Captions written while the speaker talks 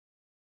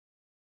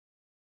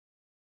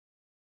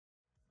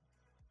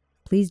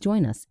please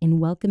join us in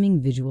welcoming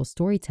visual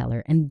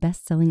storyteller and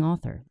best-selling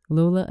author,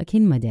 Lola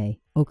Akinmade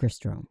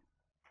Åkerström.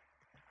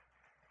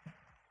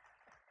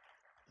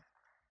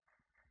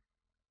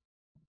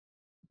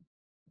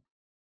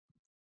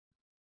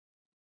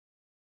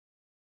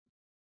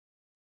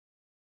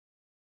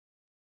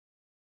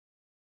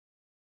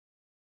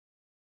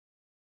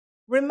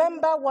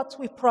 Remember what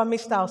we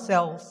promised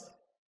ourselves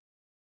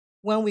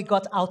when we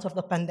got out of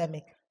the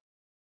pandemic.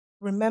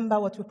 Remember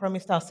what we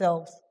promised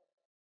ourselves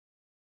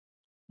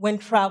when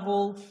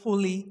travel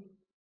fully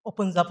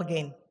opens up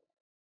again.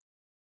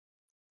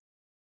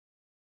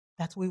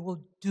 That we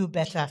will do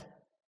better,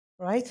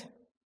 right?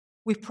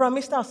 We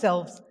promised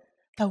ourselves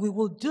that we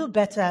will do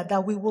better,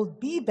 that we will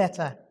be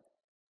better.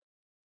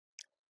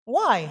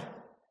 Why?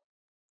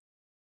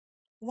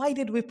 Why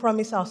did we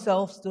promise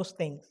ourselves those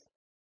things?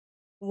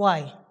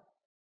 Why?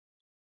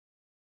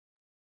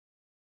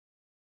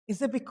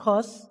 Is it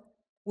because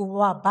we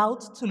were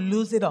about to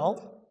lose it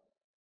all?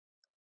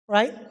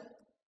 Right?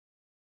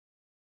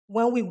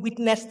 When we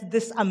witnessed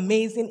this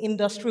amazing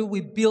industry we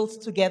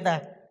built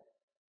together,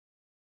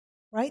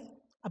 right?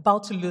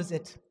 About to lose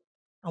it.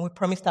 And we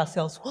promised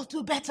ourselves, we'll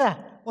do better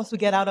once we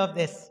get out of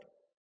this.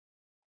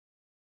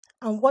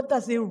 And what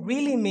does it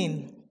really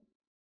mean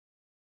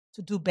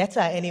to do better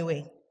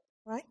anyway,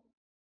 right?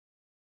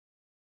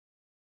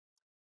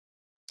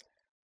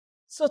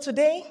 So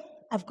today,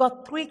 I've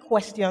got 3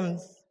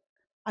 questions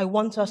I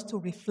want us to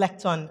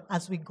reflect on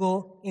as we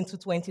go into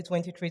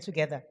 2023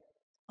 together,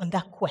 on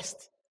that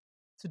quest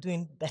to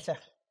doing better.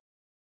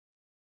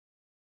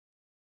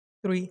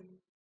 3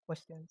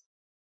 questions.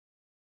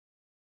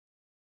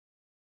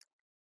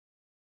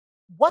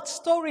 What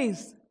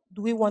stories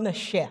do we want to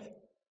share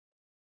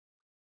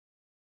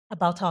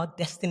about our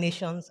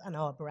destinations and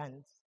our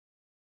brands?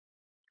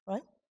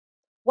 Right?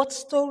 What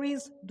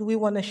stories do we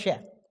want to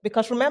share?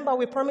 Because remember,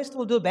 we promised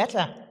we'll do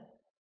better.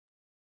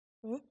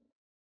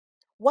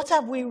 What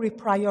have we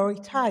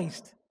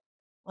reprioritized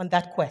on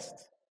that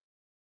quest?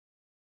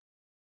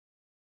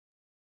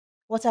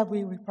 What have we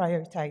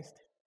reprioritized?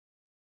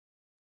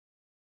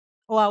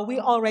 Or are we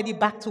already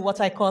back to what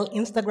I call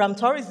Instagram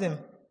tourism,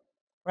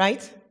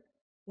 right?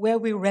 Where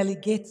we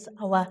relegate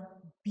our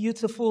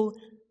beautiful,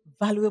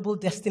 valuable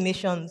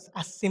destinations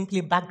as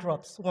simply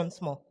backdrops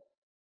once more?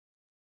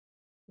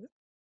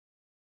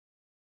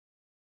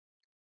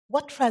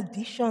 What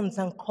traditions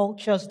and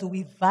cultures do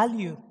we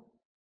value?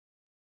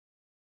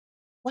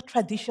 What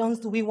traditions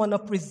do we want to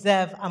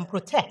preserve and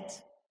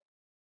protect,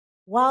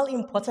 while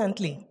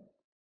importantly,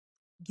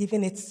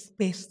 giving it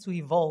space to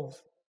evolve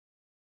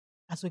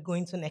as we go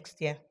into next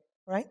year,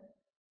 right?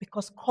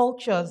 Because all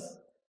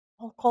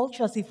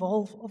cultures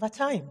evolve over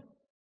time.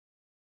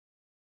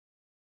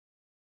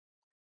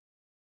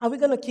 Are we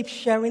going to keep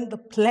sharing the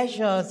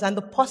pleasures and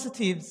the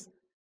positives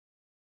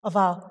of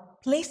our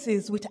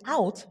places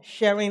without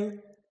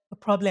sharing the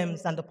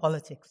problems and the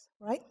politics,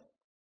 right?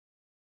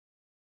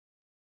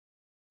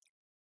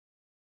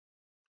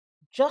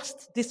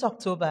 Just this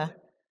October,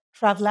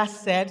 travelers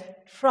said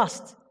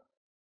trust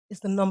is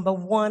the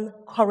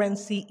 #1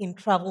 currency in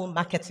travel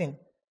marketing.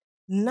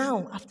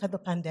 Now, after the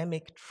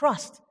pandemic,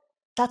 trust,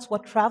 that's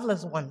what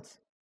travelers want.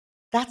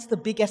 That's the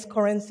biggest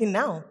currency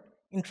now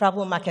in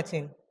travel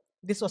marketing.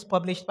 This was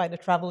published by the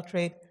Travel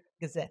Trade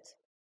Gazette.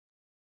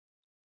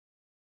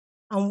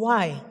 And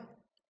why?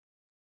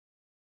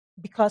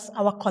 Because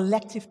our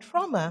collective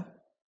trauma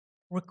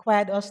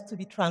required us to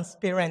be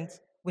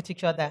transparent with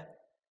each other.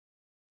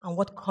 And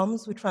what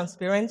comes with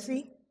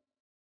transparency?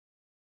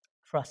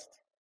 Trust.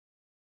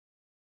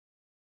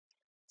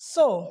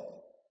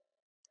 So,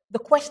 the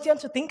question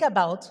to think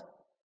about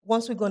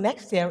once we go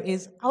next year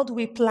is, how do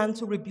we plan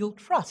to rebuild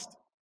trust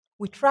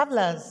with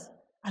travelers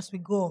as we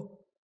go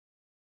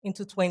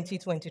into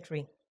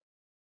 2023?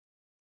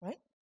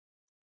 Right?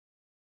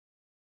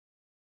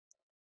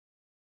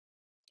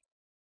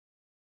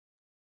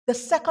 The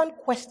second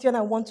question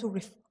I want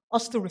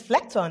us to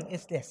reflect on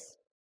is this.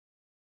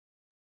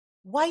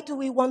 Why do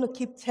we want to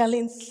keep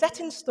telling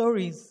certain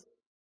stories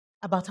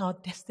about our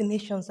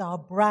destinations, our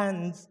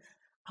brands,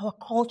 our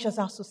cultures,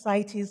 our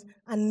societies,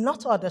 and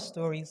not other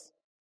stories?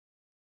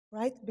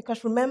 Right?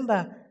 Because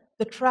remember,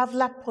 the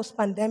traveler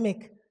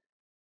post-pandemic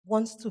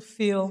wants to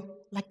feel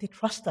like they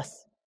trust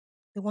us.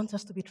 They want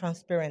us to be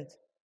transparent.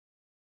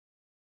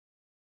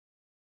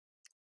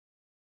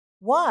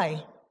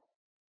 Why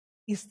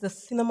is the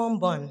cinnamon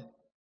bun,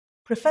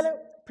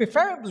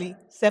 preferably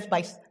served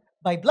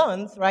by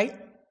blondes, right,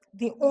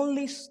 the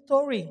only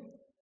story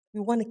we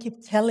want to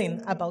keep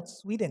telling about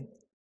Sweden?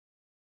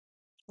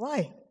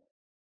 Why?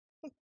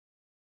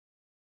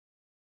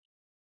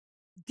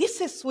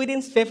 This is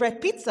Sweden's favorite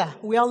pizza.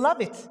 We all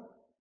love it,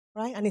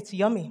 right? And it's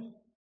yummy.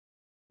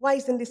 Why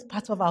isn't this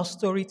part of our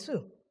story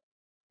too,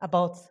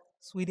 about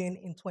Sweden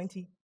in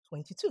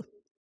 2022,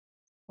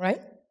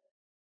 right?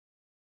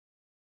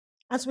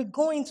 As we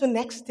go into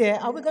next year,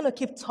 are we going to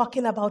keep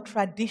talking about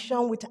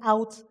tradition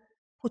without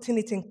putting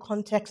it in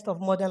context of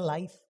modern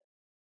life,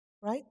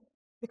 right?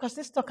 Because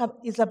this talk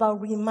is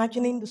about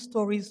reimagining the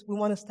stories we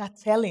want to start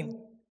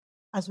telling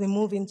as we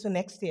move into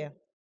next year.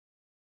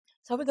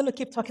 So we're going to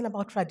keep talking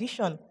about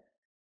tradition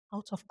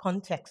out of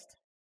context.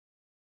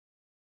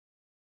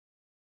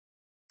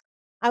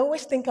 I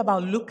always think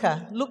about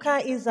Luca. Luca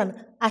is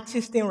an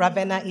artist in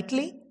Ravenna,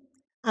 Italy,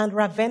 and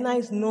Ravenna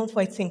is known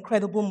for its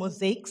incredible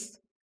mosaics.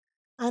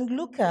 And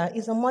Luca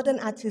is a modern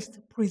artist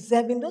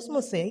preserving those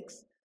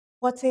mosaics,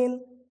 but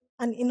in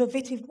an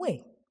innovative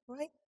way,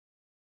 right?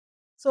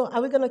 So,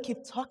 are we going to keep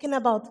talking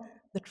about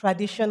the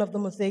tradition of the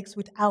mosaics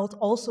without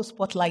also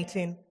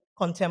spotlighting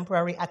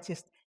contemporary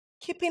artists,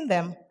 keeping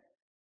them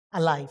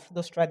alive,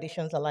 those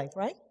traditions alive,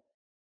 right?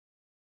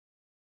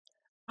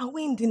 Are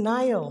we in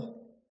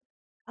denial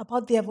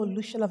about the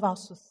evolution of our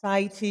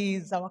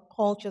societies, our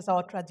cultures,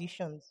 our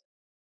traditions?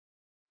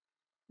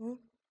 Hmm?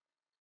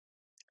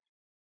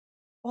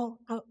 Or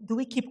do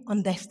we keep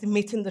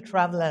underestimating the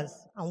travelers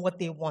and what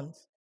they want,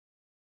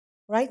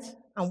 right?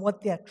 And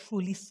what they are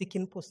truly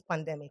seeking post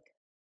pandemic?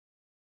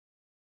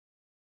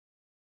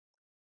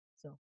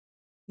 So,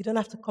 you don't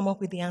have to come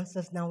up with the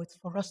answers now. It's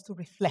for us to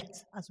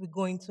reflect as we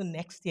go into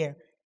next year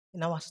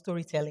in our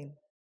storytelling.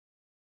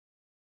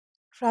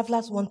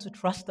 Travelers want to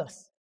trust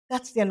us.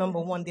 That's their number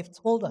one. They've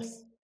told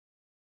us,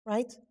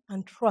 right?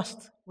 And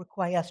trust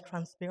requires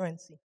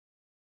transparency.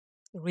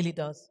 It really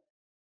does.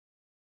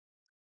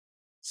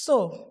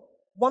 So,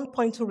 one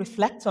point to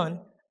reflect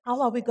on,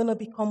 how are we going to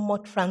become more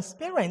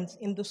transparent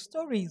in the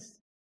stories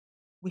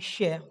we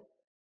share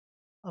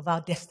of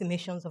our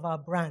destinations, of our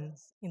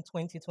brands in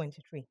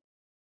 2023?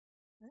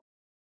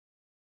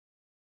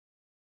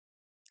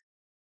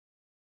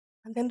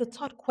 And then the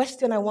third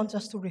question I want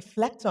us to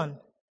reflect on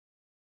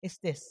is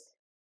this: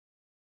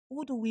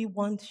 who do we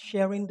want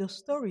sharing those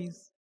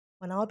stories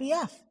on our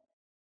behalf?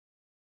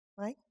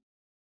 Right?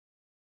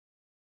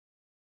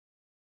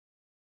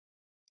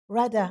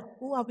 Rather,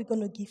 who are we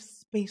going to give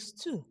space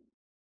to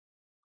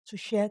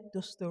share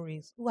those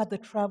stories? Who are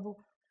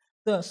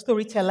the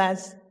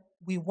storytellers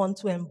we want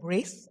to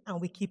embrace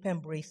and we keep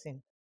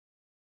embracing?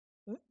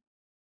 Hmm?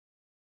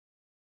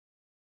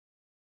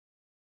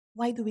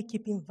 Why do we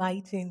keep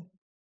inviting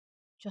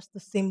just the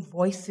same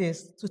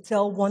voices to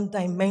tell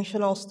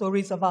one-dimensional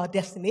stories of our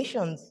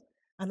destinations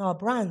and our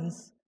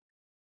brands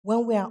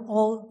when we are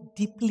all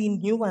deeply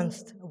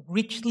nuanced,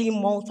 richly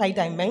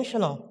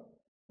multidimensional,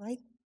 right?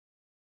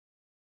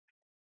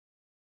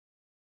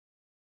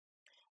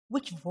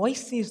 Which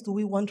voices do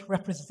we want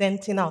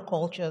representing our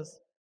cultures?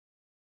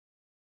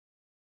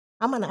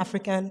 I'm an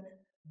African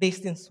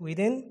based in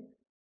Sweden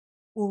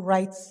who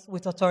writes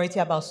with authority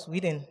about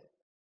Sweden.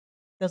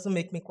 Doesn't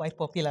make me quite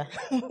popular,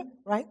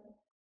 right?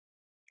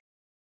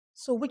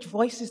 So, which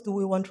voices do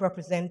we want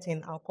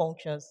representing our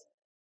cultures?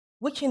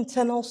 Which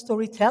internal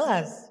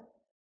storytellers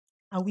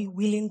are we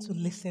willing to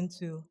listen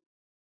to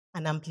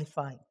and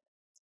amplify?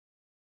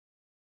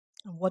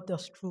 And what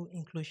does true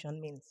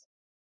inclusion mean?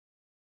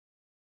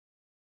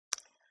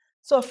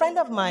 So, a friend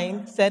of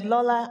mine said,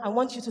 Lola, I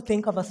want you to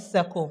think of a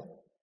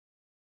circle.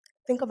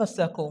 Think of a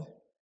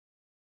circle.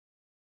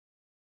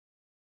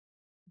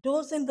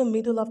 Those in the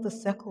middle of the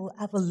circle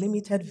have a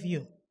limited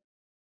view,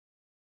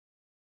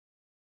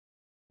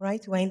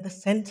 right? We're in the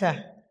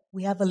center.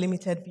 We have a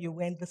limited view.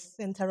 We're in the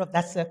center of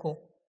that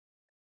circle.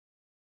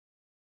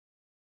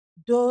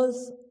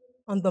 Those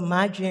on the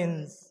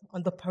margins,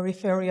 on the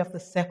periphery of the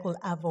circle,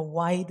 have a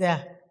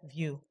wider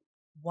view,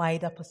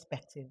 wider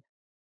perspective.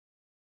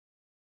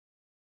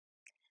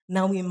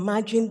 Now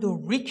imagine the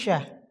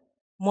richer,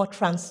 more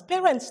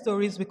transparent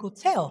stories we could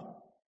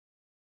tell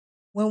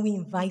when we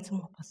invite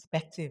more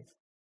perspective.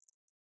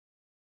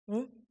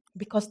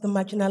 Because the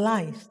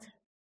marginalized,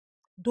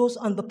 those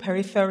on the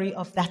periphery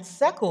of that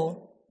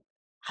circle,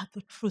 are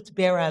the truth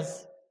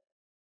bearers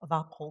of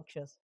our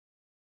cultures.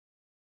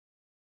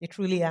 They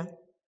truly are.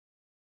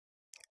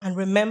 And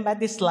remember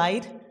this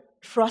slide,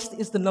 trust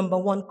is the number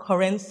one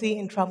currency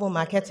in travel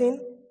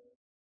marketing.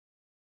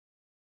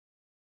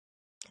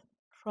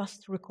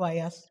 Trust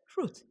requires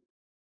truth.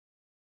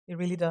 It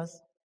really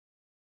does.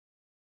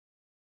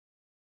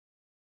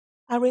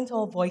 Aren't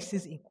all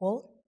voices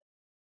equal?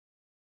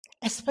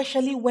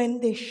 Especially when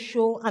they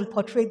show and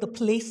portray the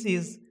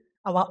places,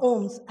 our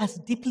homes, as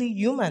deeply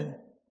human.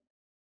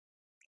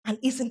 And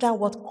isn't that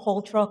what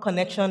cultural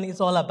connection is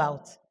all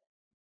about?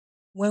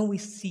 When we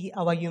see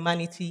our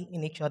humanity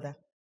in each other.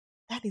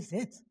 That is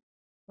it,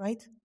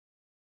 right?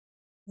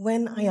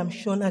 When I am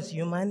shown as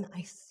human,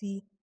 I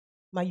see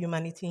my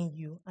humanity in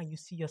you and you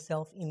see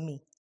yourself in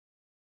me.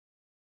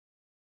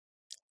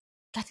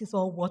 That is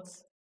all what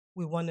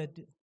we want to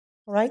do,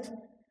 all right?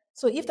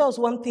 So if there was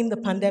one thing the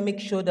pandemic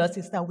showed us,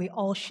 is that we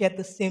all share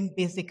the same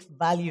basic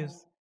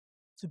values: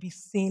 to be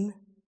seen,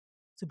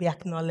 to be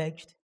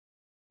acknowledged,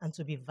 and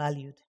to be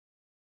valued.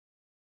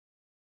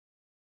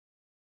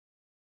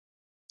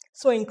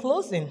 So in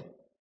closing,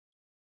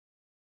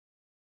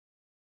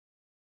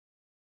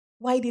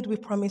 why did we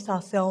promise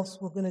ourselves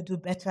we're going to do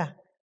better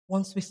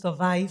once we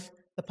survive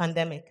the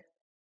pandemic?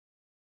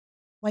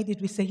 Why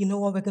did we say, you know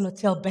what, we're going to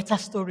tell better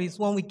stories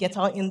when we get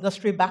our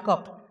industry back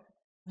up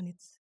when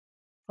it's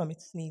from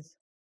its knees?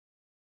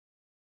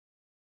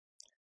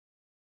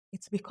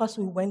 It's because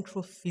we went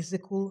through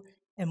physical,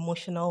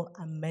 emotional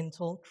and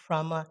mental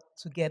trauma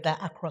together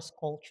across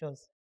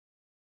cultures.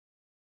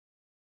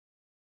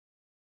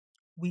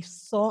 We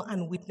saw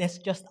and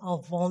witnessed just how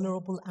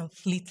vulnerable and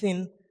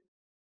fleeting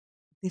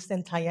this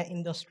entire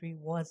industry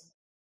was,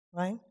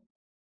 right?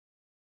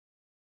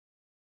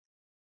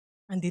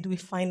 And did we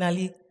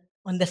finally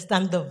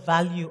understand the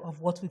value of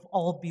what we've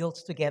all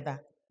built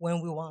together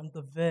when we were on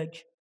the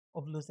verge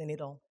of losing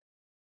it all?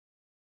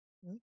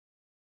 Hmm?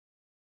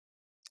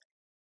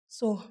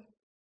 So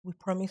we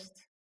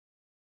promised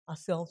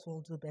ourselves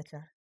we'll do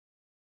better.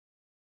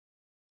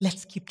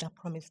 Let's keep that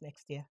promise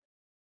next year.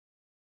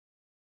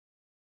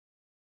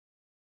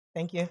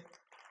 Thank you.